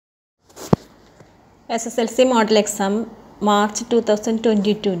SSLC model exam March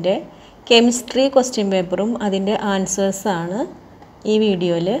 2022 chemistry question paper adinte answers aanu ee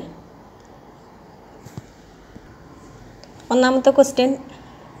video il. Onnamathe question,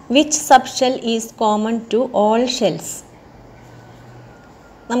 which subshell is common to all shells?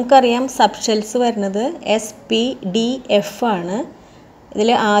 നമുക്കറിയാം subshells വരുന്നത് S P D F ആണ്. ഇതിൽ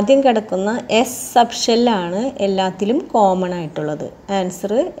ആദ്യം കിടക്കുന്ന S സബ്ഷെല്ലാണ് എല്ലാത്തിലും common ആയിട്ടുള്ളത്.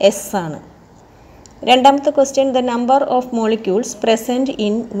 Answer S ആണ്. രണ്ടാമത്തെ question, the number of molecules present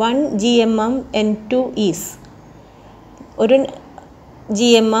in 1 GMM_N2 is. ഒരു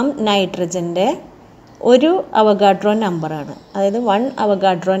GMM നൈട്രജൻ്റെ ഒരു അവഗാഡ്രോ നമ്പറാണ്, അതായത് 1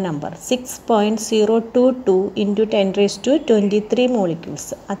 അവഗാഡ്രോ നമ്പർ 6.022 × 10⁻23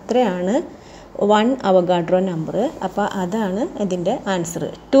 മോളിക്യൂൾസ്, അത്രയാണ് 1 അവഗാഡ്രോ നമ്പർ. അപ്പോൾ അതാണ് ഇതിൻ്റെ ആൻസർ.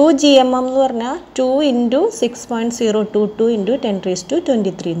 2 GMM എന്ന് പറഞ്ഞാൽ 2 × 6.022 ×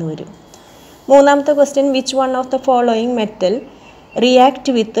 10⁻23 എന്ന് വരും. മൂന്നാമത്തെ question, which one of the following metal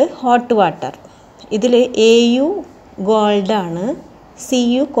react with hot water? ഇതിൽ AU ഗോൾഡാണ്,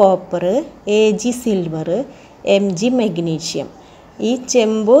 CU copper, AG silver, MG magnesium. ഈ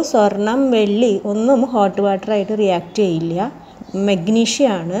ചെമ്പ്, സ്വർണം, വെള്ളി ഒന്നും ഹോട്ട് വാട്ടറായിട്ട് റിയാക്ട് ചെയ്യില്ല.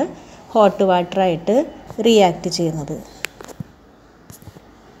 മെഗ്നീഷ്യമാണ് ഹോട്ട് വാട്ടറായിട്ട് റിയാക്ട് ചെയ്യുന്നത്.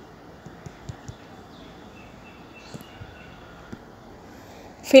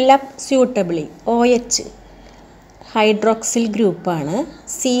 Fill up suitably. OH hydroxyl ഗ്രൂപ്പാണ്,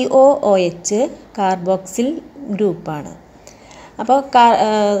 COOH കാർബോക്സിൽ ഗ്രൂപ്പാണ്. അപ്പോൾ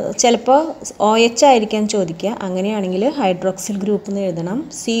ചിലപ്പോൾ OH ആയിരിക്കാം ചോദിക്കുക. അങ്ങനെയാണെങ്കിൽ ഹൈഡ്രോക്സിൽ ഗ്രൂപ്പ് എന്ന് എഴുതണം.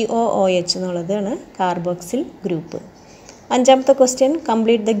 COOH എന്നുള്ളതാണ് കാർബോക്സിൽ ഗ്രൂപ്പ്. അഞ്ചാമത്തെ question,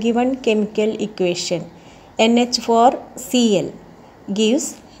 complete the given chemical equation. NH4Cl gives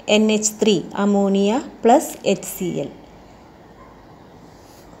NH3 ammonia plus HCl.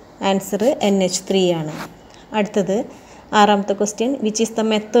 Answer NH3 ആണ്. അടുത്തത് ആറാമത്തെ question, which is the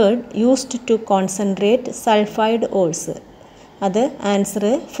method used to concentrate sulphide ഓൾസ്? അത് ആൻസർ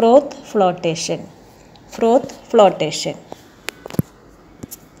ഫ്രോത്ത് ഫ്ലോട്ടേഷൻ. ഫ്രോത്ത് ഫ്ലോട്ടേഷൻ.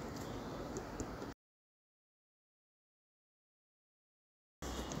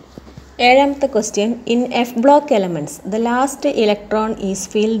 ഏഴാമത്തെ question, in F block elements the last electron is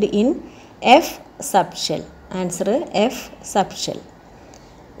field in F subshell. Answer F subshell.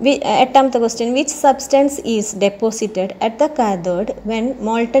 എട്ടാമത്തെ question, which substance is deposited at the cathode when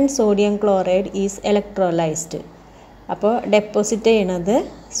molten sodium chloride is ഇലക്ട്രോലൈസ്ഡ്? അപ്പോൾ deposit ചെയ്യണത്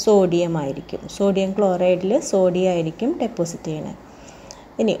sodium ആയിരിക്കും. Sodium ക്ലോറൈഡിൽ sodium ആയിരിക്കും deposit ചെയ്യണത്.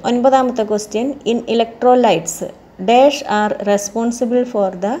 ഇനി ഒൻപതാമത്തെ question, in electrolytes dash are responsible for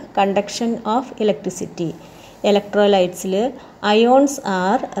the conduction of electricity? ഇലക്ട്രോലൈറ്റ്സിൽ ions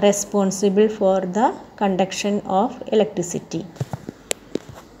are responsible for the conduction of electricity.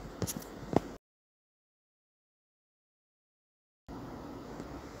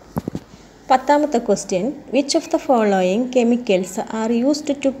 പത്താമത്തെ question, which of the following chemicals are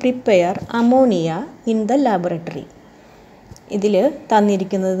used to prepare ammonia in the laboratory? ഇതിൽ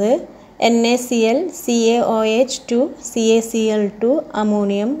തന്നിരിക്കുന്നത് NaCl, CaOH2, CaCl2,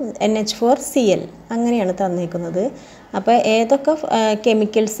 ammonium NH4Cl അങ്ങനെയാണ് തന്നിരിക്കുന്നത്. അപ്പോൾ ഏതൊക്കെ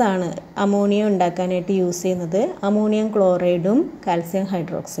കെമിക്കൽസാണ് ammonia ഉണ്ടാക്കാനായിട്ട് use ചെയ്യുന്നത്? Ammonium ക്ലോറൈഡും calcium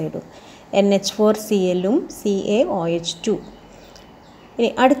ഹൈഡ്രോക്സൈഡും, NH4Cl-ഉം CaOH2. ഇനി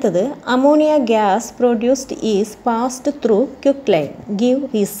അടുത്തത്, ammonia gas produced is passed through ക്വിക്ക്ലൈം, give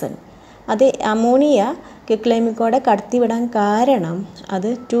reason. അത് അമോണിയ ക്വിക്ക്ലൈമിൽ കടത്തിവിടാൻ കാരണം അത്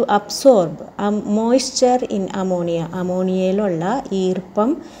to absorb moisture in ammonia, അമോണിയയിലുള്ള ഈർപ്പം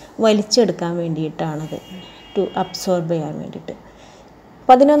വലിച്ചെടുക്കാൻ വേണ്ടിയിട്ടാണത്, ടു അബ്സോർബ് ചെയ്യാൻ വേണ്ടിയിട്ട്.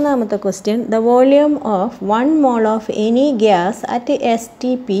 11ാമത്തെ question, the volume of 1 mole of any gas at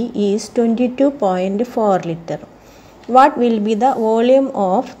STP is 22.4 litre. What will be the volume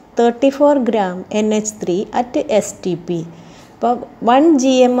of 34 gram NH3 at STP? അപ്പോൾ 1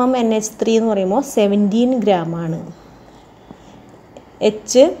 GMM NH3 എന്ന് പറയുമ്പോൾ 17 gram ആണ്.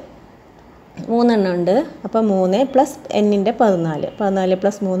 H 3 എണ്ണം ഉണ്ട്. അപ്പോൾ 3 പ്ലസ് N-ൻ്റെ 14, 14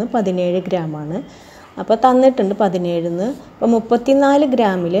 പ്ലസ് 3 17 gram ആണ്. അപ്പോൾ തന്നിട്ടുണ്ട് 17. അപ്പോൾ 34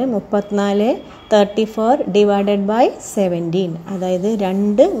 ഗ്രാമിൽ 34 34 ഡിവൈഡഡ് ബൈ 17, അതായത്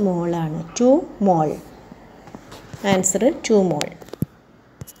 2 മോളാണ്, 2 മോൾ. Answer 2 mall.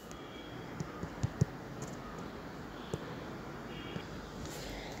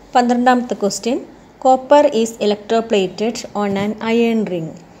 12ാമത്തെ question, copper is ഇലക്ട്രോപ്ലേറ്റഡ് on an iron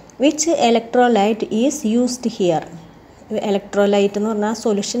ring. Which electrolyte is used here? Electrolyte എന്ന് പറഞ്ഞാൽ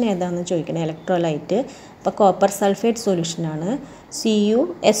സൊല്യൂഷൻ ഏതാണെന്ന് ചോദിക്കണം. ഇലക്ട്രോലൈറ്റ് അപ്പോൾ copper sulphate സൊല്യൂഷനാണ്,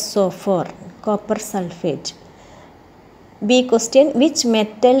 CuSO4 copper sulphate. B question, which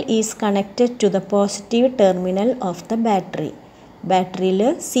metal is connected to the positive terminal of the battery? ബാറ്ററിയിൽ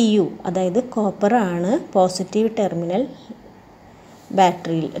Cu അതായത് copper ആണ് positive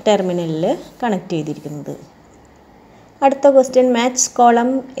ടെർമിനലിൽ connect ചെയ്തിരിക്കുന്നത്. അടുത്ത question, match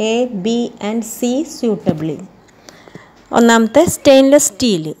column A B and C suitably. ഒന്നാമത്തെ stainless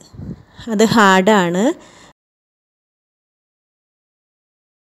steel, അത് ഹാർഡാണ്.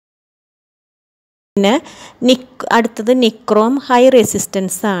 പിന്നെ അടുത്തത് നിക്രോം, ഹൈ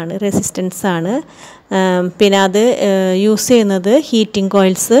റെസിസ്റ്റൻസ് ആണ്. പിന്നെ അത് യൂസ് ചെയ്യുന്നത് ഹീറ്റിംഗ്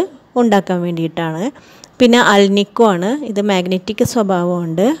കോയിൽസ് ഉണ്ടാക്കാൻ വേണ്ടിയിട്ടാണ്. പിന്നെ അൽനിക്കോ ആണ്, ഇത് മാഗ്നറ്റിക്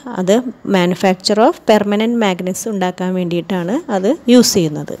സ്വഭാവമുണ്ട്. അത് മാനുഫാക്ചർ ഓഫ് പെർമനൻറ്റ് മാഗ്നറ്റ്സ് ഉണ്ടാക്കാൻ വേണ്ടിയിട്ടാണ് അത് യൂസ്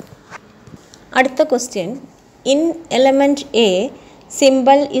ചെയ്യുന്നത്. അടുത്ത question, in element A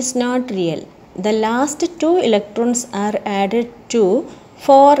symbol is not real. The last 2 electrons are added to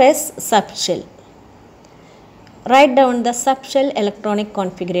 4s subshell. Write down the subshell electronic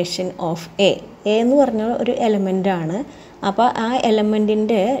configuration of A. എന്ന് പറഞ്ഞ ഒരു എലമെൻ്റാണ്. അപ്പോൾ ആ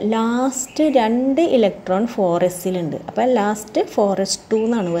എലമെൻറ്റിൻ്റെ ലാസ്റ്റ് 2 ഇലക്ട്രോൺ 4sലുണ്ട്. അപ്പോൾ ലാസ്റ്റ് 4s2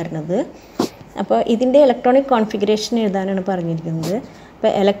 എന്നാണ് വരുന്നത്. അപ്പോൾ ഇതിൻ്റെ ഇലക്ട്രോണിക് കോൺഫിഗറേഷൻ എഴുതാനാണ് പറഞ്ഞിരിക്കുന്നത്.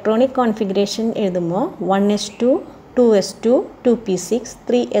 അപ്പോൾ ഇലക്ട്രോണിക് കോൺഫിഗറേഷൻ എഴുതുമ്പോൾ 1s2, 2s2, 2p6,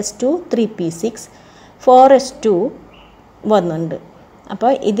 3s2, 3p6, 4s2 വന്നുണ്ട്.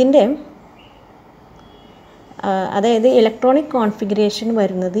 അപ്പോൾ ഇതിൻ്റെ അതായത് ഇലക്ട്രോണിക് കോൺഫിഗറേഷൻ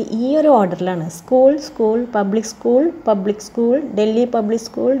വരുന്നത് ഈ ഒരു ഓർഡറിലാണ്. School, public school, Delhi public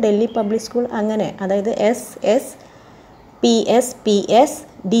school അങ്ങനെ. അതായത് S, P S,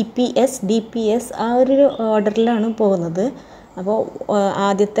 D P S ആ ഒരു ഓർഡറിലാണ് പോകുന്നത്. അപ്പോൾ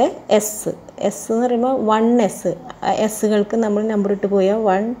ആദ്യത്തെ എസ് എന്ന് പറയുമ്പോൾ 1s, എസ്സുകൾക്ക് നമ്മൾ നമ്പർ ഇട്ട് പോയാൽ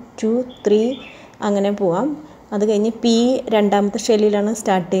 1, 2, 3 അങ്ങനെ പോവാം. അത് കഴിഞ്ഞ് പി രണ്ടാമത്തെ ഷെല്ലിലാണ്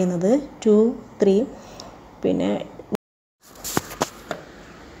സ്റ്റാർട്ട് ചെയ്യുന്നത്, 2, 3. പിന്നെ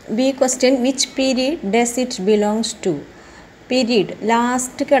B question, which period does it belongs to. Period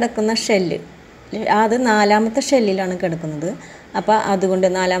last കിടക്കുന്ന ഷെല്ല്, അത് 4ാമത്തെ ഷെല്ലിലാണ് കിടക്കുന്നത്. അപ്പോൾ അതുകൊണ്ട്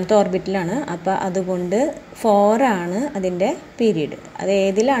 4ാമത്തെ ഓർബിറ്റിലാണ്. അപ്പോൾ അതുകൊണ്ട് 4 ആണ് അതിൻ്റെ പീരീഡ്. അത്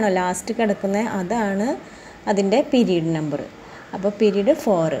ഏതിലാണോ ലാസ്റ്റ് കിടക്കുന്നത് അതാണ് അതിൻ്റെ പീരീഡ് നമ്പർ. അപ്പോൾ പീരീഡ്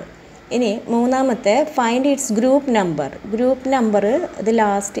 4. ഇനി മൂന്നാമത്തെ, ഫൈൻഡ് ഇറ്റ്സ് ഗ്രൂപ്പ് നമ്പർ. ഇത്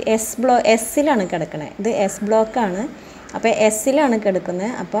ലാസ്റ്റ് എസ്സിലാണ് കിടക്കുന്നത്. ഇത് എസ് ബ്ലോക്കാണ്. അപ്പോൾ എസ്സിലാണ്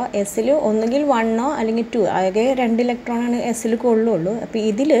കിടക്കുന്നത്. അപ്പോൾ എസ്സിൽ ഒന്നുകിൽ 1 അല്ലെങ്കിൽ 2, ആകെ 2 ഇലക്ട്രോണാണ് എസ്സിൽ കൊള്ളുള്ളൂ. അപ്പോൾ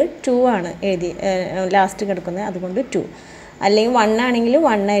ഇതിൽ 2 ആണ് ലാസ്റ്റ് കിടക്കുന്നത്, അതുകൊണ്ട് 2. അല്ലെങ്കിൽ 1 ആണെങ്കിൽ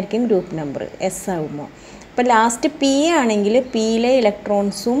 1 ആയിരിക്കും ഗ്രൂപ്പ് നമ്പർ എസ് ആകുമ്പോൾ. അപ്പോൾ ലാസ്റ്റ് പി ആണെങ്കിൽ പിയിലെ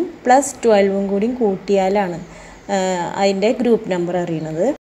ഇലക്ട്രോൺസും പ്ലസ് 12 കൂടി കൂട്ടിയാലാണ് അതിൻ്റെ ഗ്രൂപ്പ് നമ്പർ അറിയുന്നത്.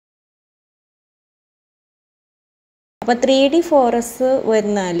 അപ്പോൾ 3D 4s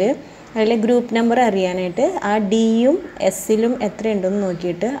വരുന്നാൽ അതിലെ ഗ്രൂപ്പ് നമ്പർ അറിയാനായിട്ട് ആ ഡിയും എസ്സിലും എത്രയുണ്ടെന്ന്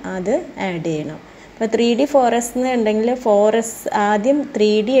നോക്കിയിട്ട് അത് ആഡ് ചെയ്യണം. അപ്പോൾ 3D 4s എന്നുണ്ടെങ്കിൽ 4s ആദ്യം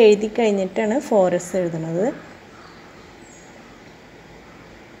 3D എഴുതി കഴിഞ്ഞിട്ടാണ് 4s എഴുതുന്നത്.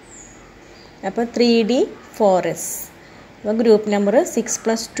 അപ്പോൾ 3D 4s, അപ്പോൾ ഗ്രൂപ്പ് നമ്പർ 6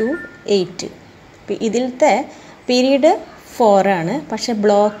 + 2 8. അപ്പോൾ ഇതിലത്തെ പീരീഡ് 4 ആണ്. പക്ഷേ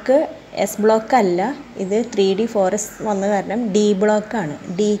ബ്ലോക്ക് എസ് ബ്ലോക്ക് അല്ല, ഇത് 3D 4s വന്ന കാരണം ഡി ബ്ലോക്കാണ്.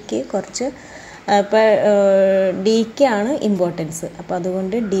 ഡിക്ക് കുറച്ച് ഇപ്പോൾ ഡിക്കാണ് ഇമ്പോർട്ടൻസ്. അപ്പോൾ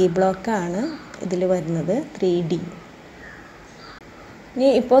അതുകൊണ്ട് ഡി ബ്ലോക്കാണ് ഇതിൽ വരുന്നത് 3D. ഇനി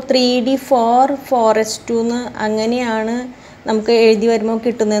ഇപ്പോൾ 3D 4 4s2 അങ്ങനെയാണ് നമുക്ക് എഴുതി വരുമ്പോൾ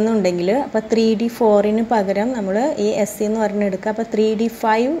കിട്ടുന്നതെന്നുണ്ടെങ്കിൽ അപ്പോൾ 3D 4ന് പകരം നമ്മൾ ഈ എസ് എന്ന് പറഞ്ഞെടുക്കുക. അപ്പോൾ 3D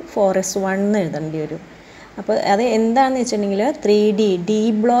 5 4s1 എഴുതേണ്ടി വരും. അപ്പോൾ അത് എന്താണെന്ന് വെച്ചിട്ടുണ്ടെങ്കിൽ 3D D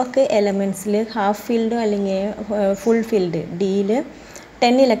block എലമെൻറ്റ്സിൽ half field അല്ലെങ്കിൽ ഫുൾ ഫീൽഡ് ഡിയിൽ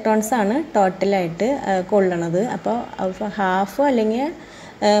 10 ഇലക്ട്രോൺസ് ആണ് ടോട്ടലായിട്ട് കൊള്ളണത്. അപ്പോൾ ഹാഫ് അല്ലെങ്കിൽ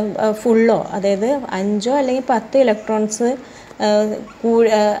ഫുള്ളോ, അതായത് 5 അല്ലെങ്കിൽ 10 ഇലക്ട്രോൺസ്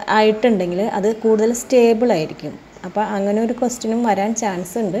ആയിട്ടുണ്ടെങ്കിൽ അത് കൂടുതൽ സ്റ്റേബിൾ ആയിരിക്കും. അപ്പോൾ അങ്ങനെ ഒരു ക്വസ്റ്റ്യനും വരാൻ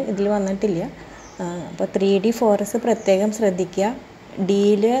ചാൻസ് ഉണ്ട്, ഇതിൽ വന്നിട്ടില്ല. അപ്പോൾ 3D 4s പ്രത്യേകം ശ്രദ്ധിക്കുക.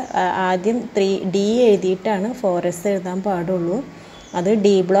 ഡിയിൽ ആദ്യം ഡി എഴുതിയിട്ടാണ് 4s എഴുതാൻ പാടുള്ളൂ. അത്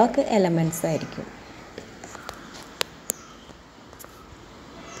ഡി ബ്ലോക്ക് എലമെൻറ്റ്സ് ആയിരിക്കും.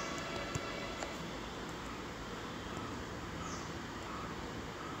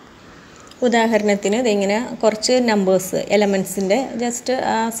 ഉദാഹരണത്തിന് ഇതിങ്ങനെ കുറച്ച് നമ്പേഴ്സ് എലമെൻറ്റ്സിൻ്റെ ജസ്റ്റ്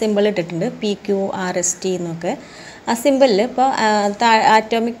ആ സിമ്പിൾ ഇട്ടിട്ടുണ്ട്, PQRST എന്നൊക്കെ. ആ സിമ്പിളിൽ ഇപ്പോൾ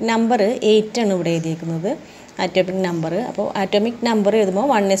ആറ്റോമിക് നമ്പർ 8 ആണ് ഇവിടെ എഴുതിയിരിക്കുന്നത്, ആറ്റോമിക് നമ്പർ. അപ്പോൾ ആറ്റോമിക് നമ്പർ എഴുതുമ്പോൾ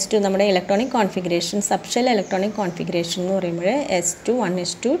 1s2 നമ്മുടെ electronic configuration subshell electronic configuration എന്ന് പറയുമ്പോൾ S2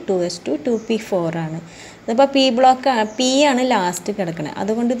 1s2 2s2 2p4 ആണ്. ഇതിപ്പോൾ P ആണ് ലാസ്റ്റ് കിടക്കുന്നത്,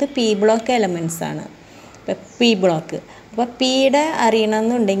 അതുകൊണ്ട് ഇത് P ബ്ലോക്ക് എലമെൻറ്റ്സ് ആണ്. P block. അപ്പോൾ പിയുടെ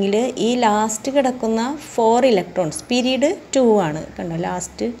അറിയണമെന്നുണ്ടെങ്കിൽ ഈ ലാസ്റ്റ് കിടക്കുന്ന 4 ഇലക്ട്രോൺസ് പീരീഡ് 2 ആണ് കണ്ടോ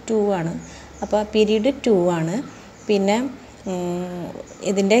ലാസ്റ്റ് 2 ആണ് അപ്പോൾ പീരീഡ് 2 ആണ് പിന്നെ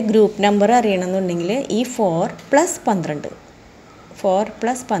ഇതിൻ്റെ ഗ്രൂപ്പ് നമ്പർ അറിയണമെന്നുണ്ടെങ്കിൽ ഈ 4 + 12 4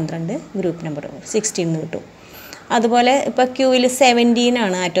 + 12 ഗ്രൂപ്പ് നമ്പർ 16 എന്ന് കിട്ടും അതുപോലെ ഇപ്പോൾ ക്യൂവിൽ 17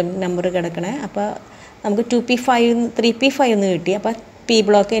 ആണ് ആറ്റോമിക് നമ്പർ കിടക്കണേ അപ്പോൾ നമുക്ക് 2p5 3p5 എന്ന് കിട്ടി അപ്പോൾ പി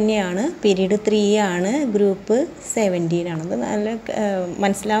ബ്ലോക്ക് തന്നെയാണ് പീരീഡ് 3 ആണ് ഗ്രൂപ്പ് 17 ആണ് അത് നല്ല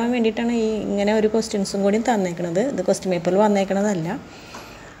മനസ്സിലാവാൻ വേണ്ടിയിട്ടാണ് ഈ ഇങ്ങനെ ഒരു ക്വസ്റ്റ്യൻസും കൂടി തന്നേക്കണത് ഇത് ക്വസ്റ്റ്യൻ പേപ്പറിൽ വന്നേക്കണതല്ല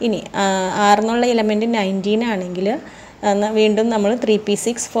ഇനി 6 എന്നുള്ള എലമെൻറ്റ് 19 ആണെങ്കിൽ വീണ്ടും നമ്മൾ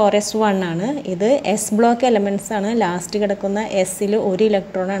 3p6 4s1 ആണ് ഇത് എസ് ബ്ലോക്ക് എലമെൻറ്റ്സ് ആണ് ലാസ്റ്റ് കിടക്കുന്ന എസ്സിൽ 1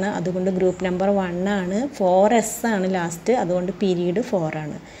 ഇലക്ട്രോൺ ആണ് അതുകൊണ്ട് ഗ്രൂപ്പ് നമ്പർ 1 ആണ് 4s ആണ് ലാസ്റ്റ് അതുകൊണ്ട് പീരീഡ് 4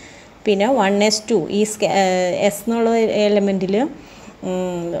 ആണ് പിന്നെ 1s2 ഈ എസ് എന്നുള്ള എലമെൻറ്റിൽ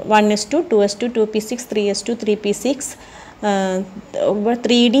 1s2 2s2 2p6 3s2 3p6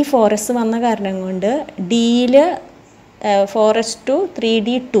 3d 4s വന്ന കാരണം കൊണ്ട് ഡിയിൽ 4s2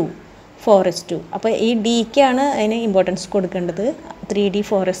 3d2 4s2 അപ്പോൾ ഈ ഡിക്കാണ് അതിന് ഇമ്പോർട്ടൻസ് കൊടുക്കേണ്ടത് 3d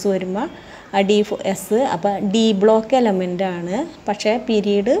 4s വരുമ്പോൾ ആ ഡി എസ് അപ്പോൾ ഡി ബ്ലോക്ക് എലമെൻ്റ് ആണ് പക്ഷേ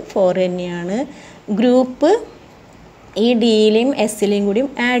പീരീഡ് 4 തന്നെയാണ് ഗ്രൂപ്പ് ഈ ഡിയിലെയും എസ്സിലെയും കൂടിയും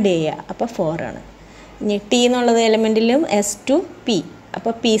ആഡ് ചെയ്യുക അപ്പോൾ 4 ആണ് ഇനി ടി എന്നുള്ളത് എലമെൻറ്റിലും S2 P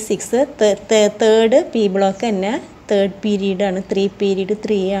അപ്പോൾ P6 തേർഡ് പി ബ്ലോക്ക് തന്നെ തേർഡ് പീരീഡാണ് 3 പീരീഡ്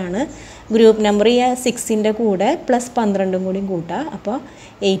 3 ആണ് ഗ്രൂപ്പ് നമ്പർ ഈ 6ൻ്റെ കൂടെ + 12 കൂടി കൂട്ടുക അപ്പോൾ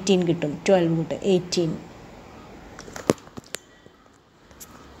 18 കിട്ടും 12 കൂട്ട് 18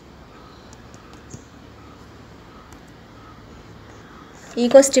 ഈ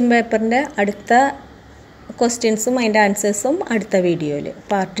ക്വസ്റ്റ്യൻ പേപ്പറിൻ്റെ അടുത്ത ക്വസ്റ്റ്യൻസും അതിൻ്റെ ആൻസേഴ്സും അടുത്ത വീഡിയോയിൽ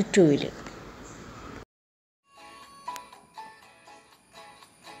പാർട്ട് 2